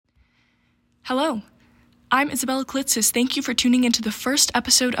Hello, I'm Isabella Klitzis. Thank you for tuning into the first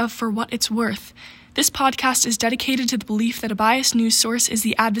episode of For What It's Worth. This podcast is dedicated to the belief that a biased news source is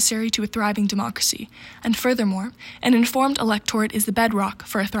the adversary to a thriving democracy, and furthermore, an informed electorate is the bedrock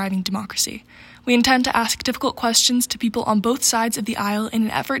for a thriving democracy. We intend to ask difficult questions to people on both sides of the aisle in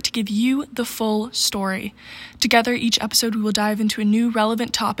an effort to give you the full story. Together, each episode we will dive into a new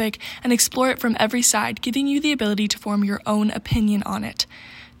relevant topic and explore it from every side, giving you the ability to form your own opinion on it.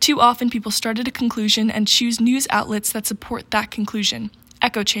 Too often, people start at a conclusion and choose news outlets that support that conclusion.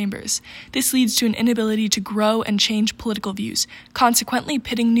 Echo chambers. This leads to an inability to grow and change political views, consequently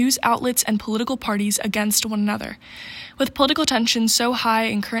pitting news outlets and political parties against one another. With political tension so high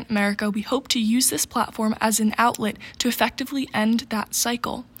in current America, we hope to use this platform as an outlet to effectively end that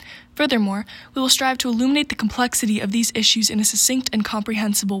cycle. Furthermore, we will strive to illuminate the complexity of these issues in a succinct and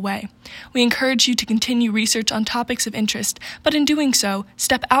comprehensible way. We encourage you to continue research on topics of interest, but in doing so,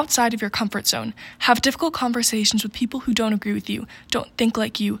 step outside of your comfort zone. Have difficult conversations with people who don't agree with you, don't think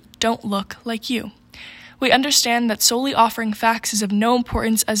like you, don't look like you. We understand that solely offering facts is of no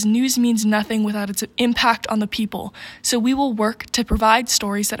importance, as news means nothing without its impact on the people, so we will work to provide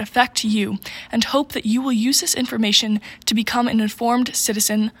stories that affect you and hope that you will use this information to become an informed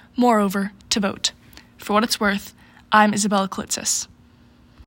citizen, moreover, to vote. For what it's worth, I'm Isabella Klitzis.